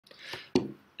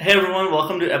Hey everyone,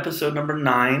 welcome to episode number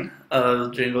 9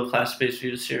 of Django class-based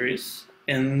view series.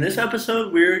 In this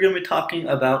episode, we're going to be talking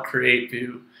about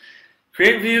CreateView.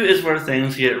 CreateView is where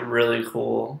things get really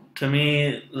cool. To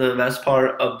me, the best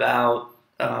part about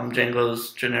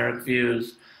Django's generic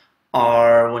views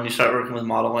are when you start working with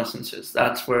model instances.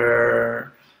 That's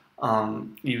where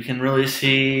you can really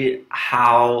see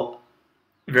how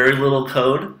very little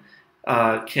code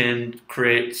can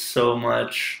create so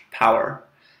much power.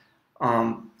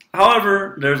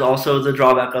 However, there's also the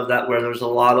drawback of that where there's a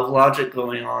lot of logic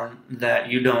going on that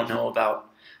you don't know about.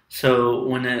 So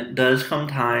when it does come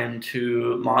time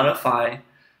to modify,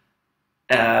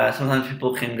 sometimes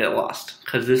people can get lost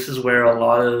because this is where a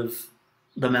lot of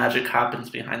the magic happens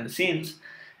behind the scenes,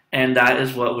 and that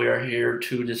is what we are here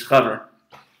to discover.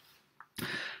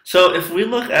 So if we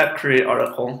look at create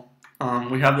article,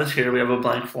 we have this here, we have a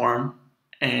blank form,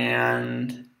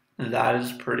 and that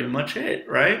is pretty much it,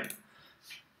 right?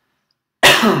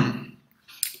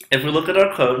 If we look at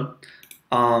our code,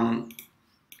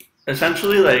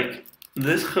 essentially like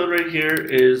this code right here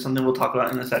is something we'll talk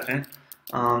about in a second,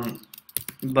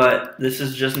 but this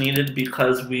is just needed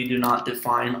because we do not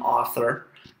define author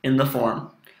in the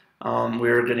form.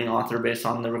 We're getting author based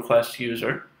on the request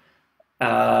user,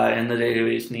 and the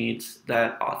database needs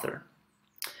that author.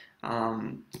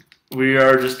 We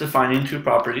are just defining two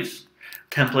properties,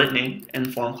 template name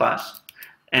and form class,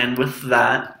 and with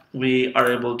that we are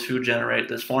able to generate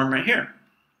this form right here.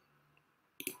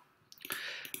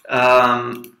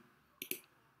 So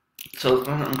let's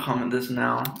go ahead and uncomment this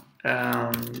now.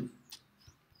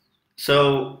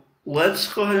 So let's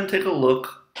go ahead and take a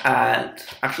look at,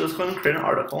 actually let's go ahead and create an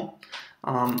article.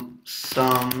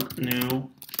 Some new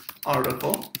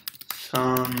article,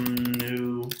 some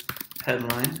new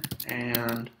headline,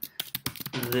 and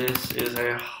this is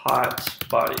a hot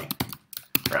body,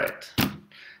 right?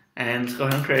 And let's go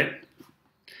ahead and create.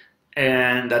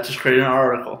 And that just created an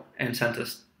article and sent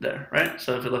us there, right?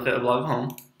 So if we look at a blog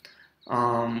home,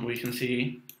 we can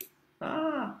see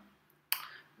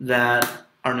that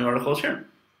our new article is here.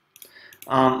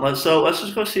 Let's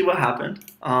just go see what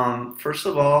happened. First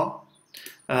of all,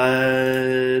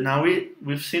 now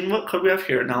we've seen what code we have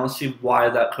here. Now let's see why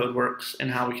that code works and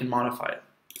how we can modify it.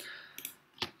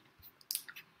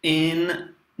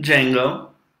 In Django,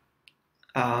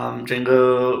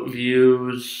 Django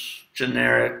views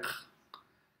generic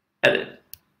edit,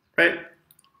 right?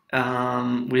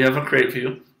 We have a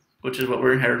CreateView, which is what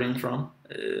we're inheriting from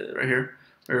right here.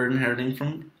 We're inheriting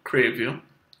from CreateView.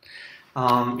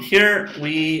 Here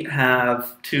we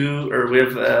have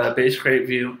a base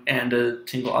CreateView and a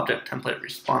single object template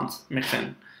response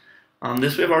mixin.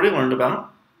 This we've already learned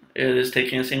about. It is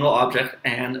taking a single object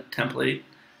and template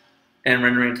and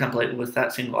rendering a template with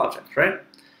that single object, right?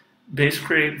 Base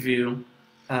CreateView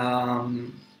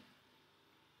right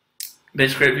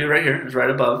here is right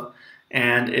above,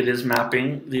 and it is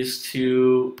mapping these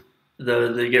to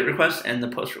the GET request and the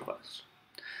POST request.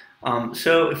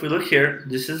 So if we look here,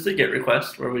 this is the GET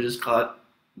request where we just got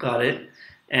it,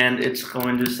 and it's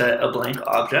going to set a blank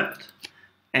object,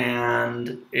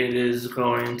 and it is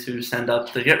going to send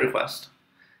up the GET request.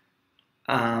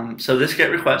 So this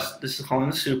GET request, this is calling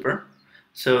the super.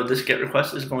 So this GET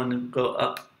request is going to go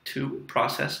up to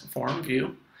process form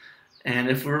view, and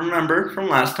if we remember from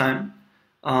last time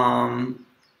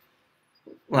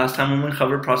when we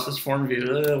covered process form view,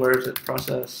 where is it?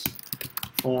 Process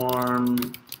form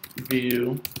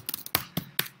view.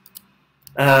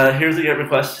 Here's the GET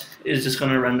request is just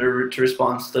going to render to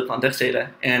response to the context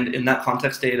data, and in that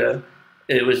context data,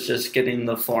 it was just getting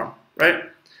the form,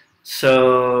 right?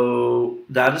 So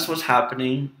that is what's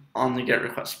happening on the GET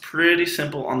request. Pretty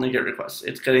simple on the GET request.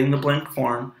 It's getting the blank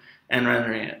form and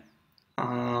rendering it.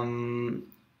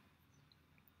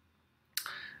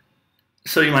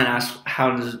 So you might ask,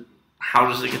 how does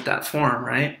it get that form,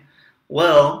 right?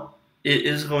 Well, it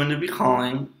is going to be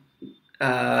calling,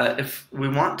 if we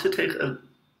want to take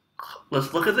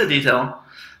let's look at the detail.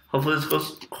 Hopefully this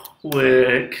goes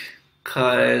quick,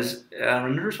 because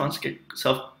render response get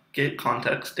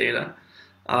context data,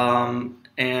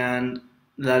 and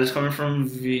that is coming from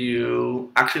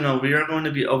view. Actually, no, we are going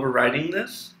to be overriding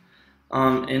this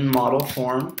in model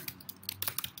form.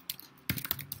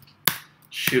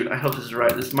 Shoot, I hope this is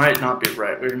right. This might not be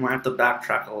right. We might have to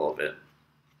backtrack a little bit.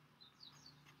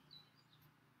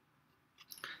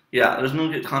 Yeah, there's no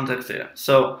get context data.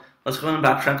 So let's go ahead and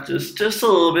backtrack just a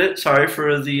little bit. Sorry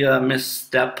for the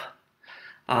misstep.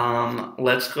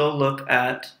 Let's go look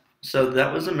at, so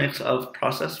that was a mix of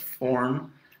process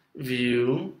form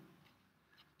view.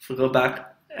 If we go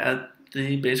back at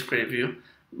the base CreateView,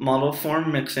 model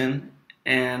form mixin,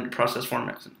 and process form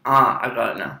mixin. Ah, I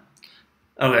got it now.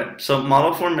 Okay, so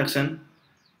model form mixin.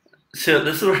 So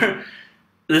this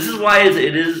is why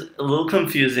it is a little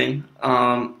confusing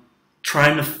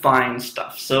trying to find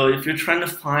stuff. So if you're trying to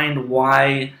find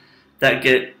why that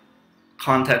get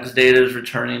context data is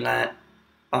returning that,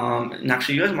 and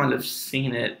actually you guys might have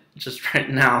seen it just right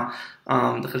now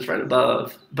because it's right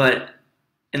above. But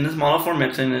in this model form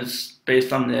mixin, it's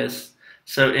based on this.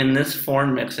 So in this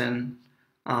form mixin,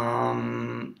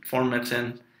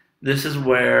 this is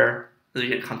where the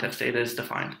get context data is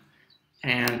defined.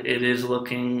 And it's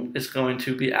going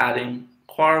to be adding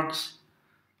quarks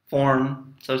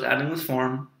form. So it's adding this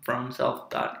form from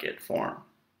self.getForm.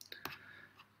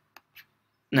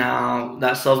 Now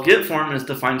that self-get form is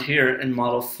defined here in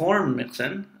model form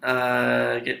mixin.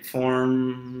 Get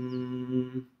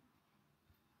form,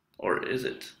 or is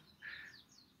it?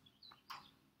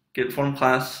 Get form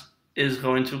class is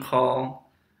going to call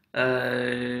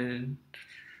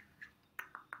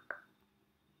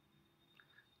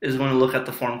is going to look at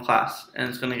the form class, and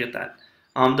it's going to get that.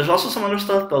 There's also some other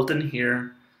stuff built in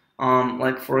here,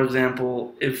 like for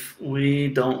example, if we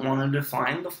don't want to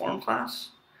define the form class,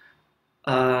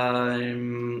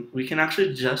 we can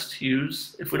actually just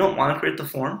use, if we don't want to create the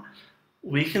form,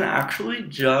 we can actually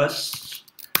just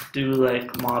do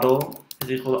like model is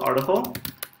equal to article,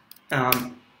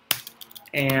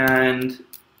 and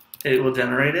it will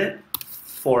generate it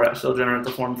for us. It'll generate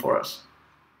the form for us.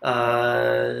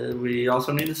 We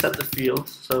also need to set the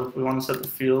fields. So if we want to set the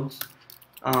fields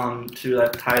to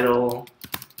like title,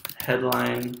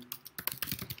 headline,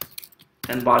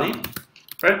 and body,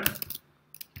 right?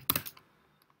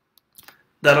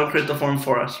 That'll create the form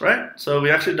for us, right? So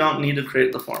we actually don't need to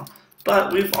create the form,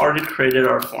 but we've already created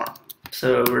our form.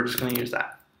 So we're just going to use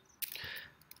that.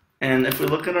 And if we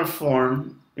look at our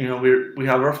form, you know, we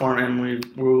have our form, and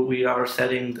we are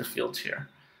setting the fields here.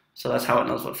 So that's how it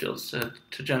knows what fields to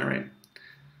generate.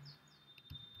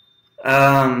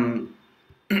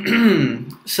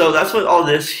 So that's what all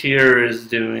this here is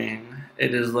doing.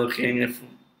 It is looking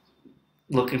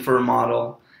for a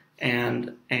model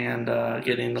and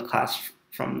getting the class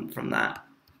from that.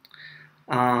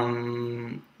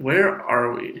 Where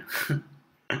are we?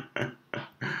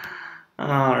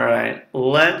 All right,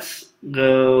 let's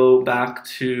go back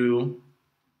to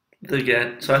the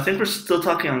get. So I think we're still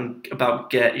talking about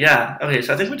get. Yeah, okay,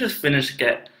 so I think we just finished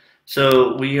get.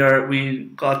 So we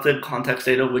got the context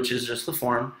data, which is just the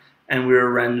form, and we're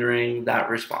rendering that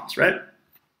response, right?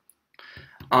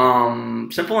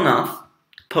 Simple enough.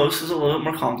 Post is a little bit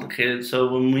more complicated. So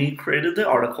when we created the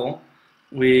article,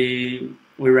 we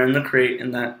ran the create,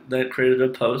 and that created a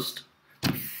post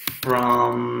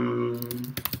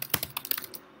from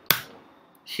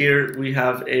here. We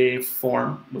have a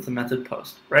form with a method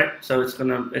post, right? So it's going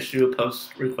to issue a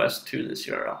post request to this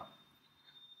URL.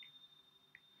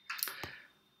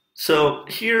 So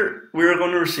here we're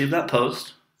going to receive that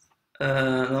post.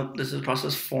 Nope, this is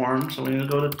process form, so we need to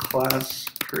go to class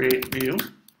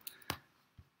CreateView.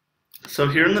 So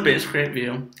here in the base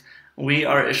CreateView, we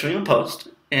are issuing a post,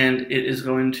 and it is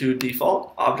going to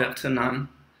default object to none,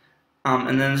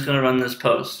 and then it's going to run this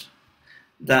post.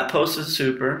 That post is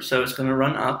super, so it's going to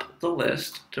run up the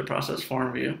list to process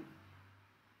form view.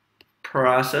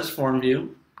 Process form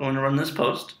view, going to run this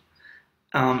post.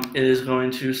 It is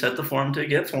going to set the form to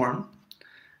get form,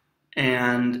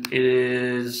 and it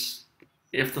is,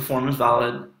 if the form is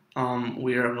valid,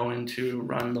 we are going to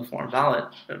run the form valid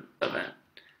event.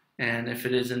 And if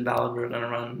it is invalid, we're going to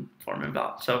run form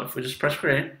invalid. So if we just press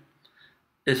create,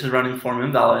 this is running form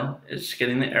invalid. It's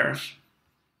getting the errors.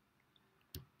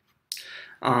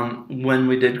 When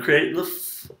we did create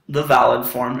the valid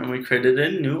form and we created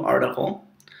a new article,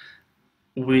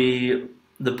 the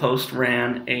post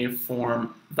ran a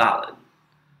form valid.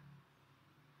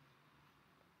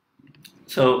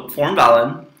 So form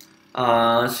valid,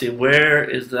 let's see, where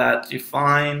is that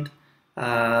defined?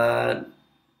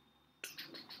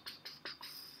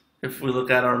 If we look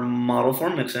at our model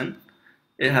form mixin,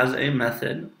 it has a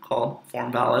method called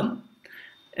form valid.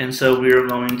 And so we are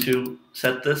going to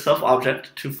set the self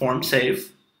object to form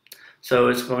save. So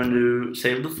it's going to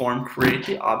save the form, create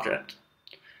the object,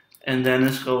 and then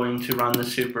it's going to run the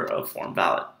super of form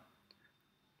valid.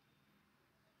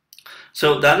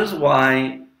 So that is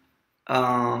why,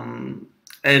 and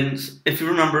if you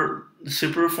remember, the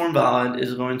super of form valid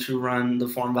is going to run the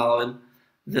form valid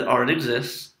that already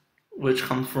exists, which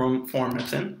comes from form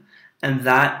mixin, and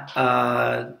that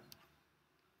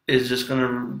is just going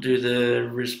to do the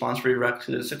response redirect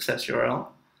to the success URL.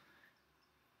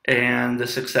 And the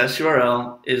success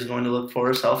URL is going to look for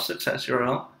a self-success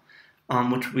URL,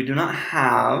 which we do not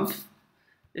have.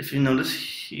 if you notice,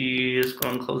 he is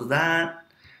going to close that.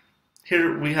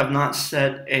 Here we have not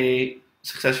set a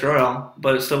success URL,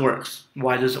 but it still works.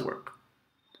 Why does it work?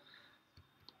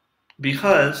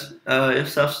 Because if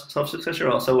self-success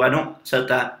URL, so I don't set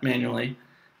that manually,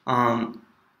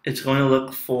 it's going to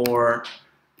look for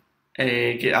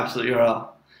a get absolute URL.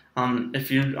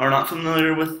 If you are not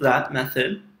familiar with that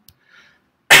method,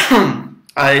 I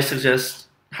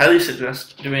highly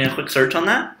suggest doing a quick search on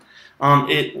that.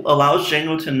 It allows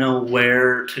Django to know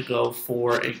where to go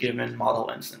for a given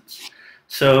model instance.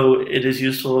 So it is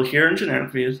useful here in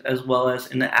generic views as well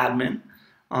as in the admin.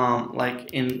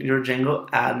 Like in your Django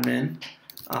admin,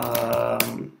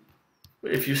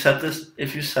 if you set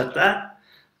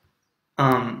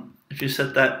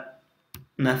that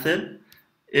method,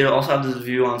 it'll also have this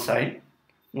view on site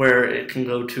where it can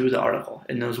go to the article.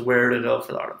 It knows where to go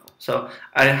for the article. So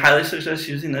I highly suggest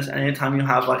using this anytime you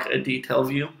have like a detail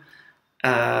view.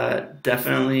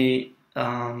 Definitely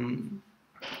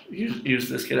use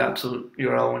this get absolute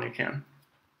URL when you can.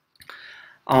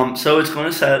 So it's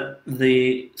going to set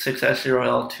the success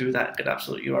URL to that get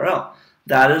absolute URL.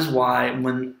 That is why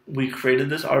when we created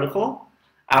this article,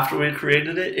 after we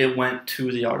created it, it went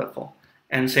to the article.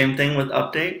 And same thing with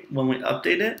update. When we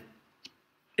update it,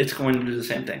 it's going to do the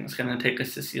same thing. It's going to take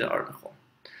us to see the article.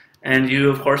 And you,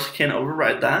 of course, can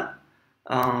override that.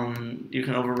 You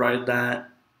can override that.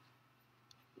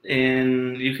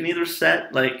 And you can either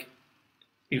set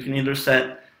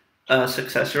a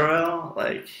success URL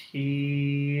like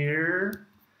here.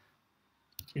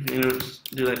 You can either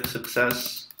do like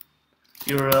success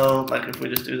URL, like if we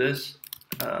just do this.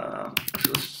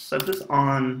 Actually, let's set this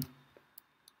on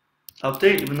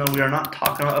update, even though we are not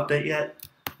talking about update yet.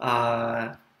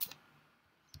 I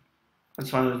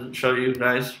just wanted to show you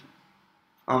guys.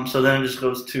 So then it just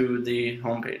goes to the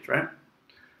home page, right?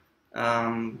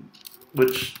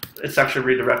 Which it's actually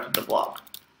redirected to blog.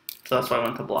 So that's why I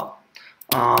went to blog.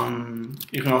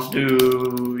 You can also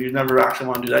do, you never actually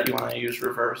want to do that. You want to use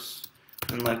reverse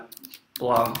and like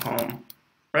blog home,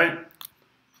 right?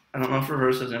 I don't know if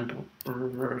reverse is in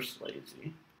reverse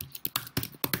lazy.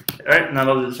 All right, and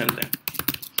that'll do the same thing.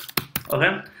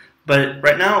 Okay, but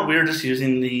right now we're just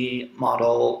using the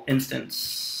model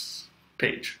instance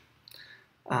page.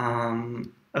 Okay,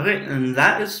 and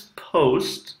that is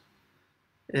post.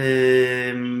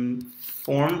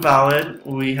 Form valid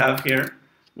we have here.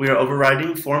 We are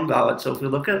overriding form valid. So if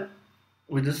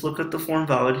we just look at the form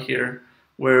valid here,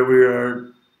 where we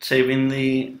are saving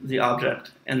the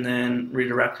object and then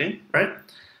redirecting, right?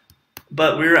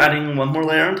 But we're adding one more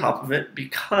layer on top of it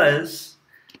because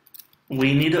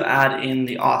we need to add in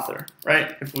the author,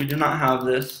 right? If we do not have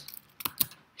this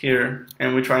here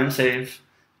and we try and save,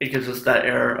 it gives us that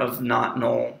error of not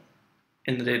null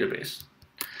in the database.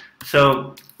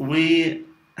 So we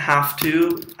have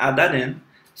to add that in.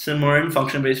 Similar in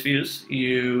function-based views,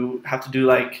 you have to do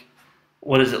like,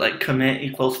 what is it, like commit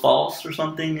equals false or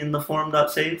something in the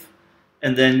form.save,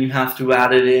 and then you have to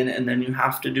add it in, and then you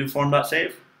have to do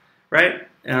form.save, right?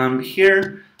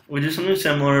 Here we do something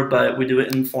similar, but we do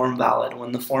it in form valid.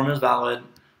 When the form is valid,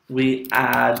 we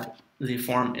add the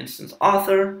form instance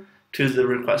author to the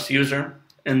request user,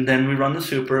 and then we run the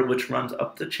super, which runs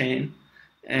up the chain,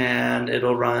 and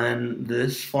it'll run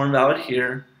this form valid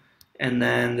here, and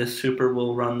then this super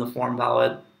will run the form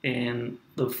valid in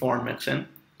the form mixin,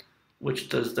 which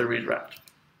does the redirect.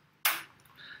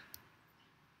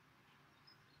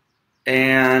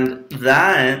 And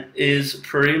that is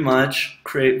pretty much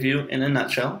CreateView in a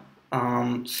nutshell.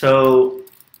 So,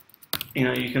 you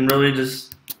know, you can really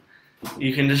just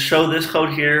show this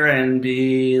code here and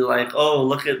be like, oh,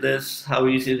 look at this, how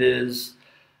easy it is.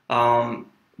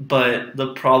 But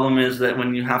the problem is that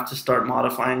when you have to start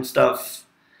modifying stuff,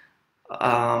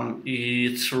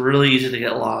 it's really easy to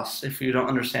get lost if you don't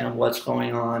understand what's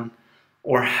going on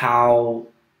or how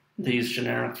these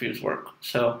generic views work.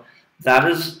 So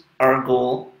that is our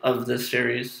goal of this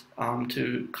series,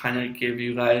 to kind of give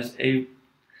you guys a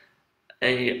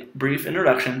brief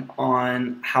introduction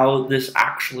on how this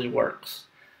actually works,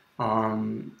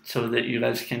 so that you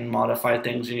guys can modify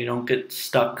things and you don't get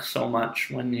stuck so much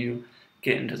when you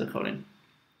get into the coding.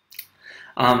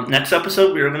 Next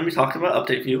episode, we are going to be talking about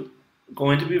update view.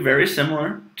 Going to be very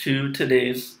similar to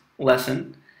today's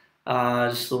lesson,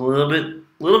 just a little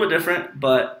bit different,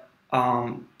 but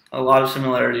a lot of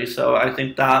similarities. So I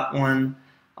think that one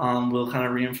will kind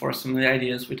of reinforce some of the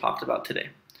ideas we talked about today.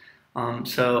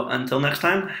 So until next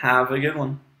time, have a good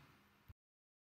one.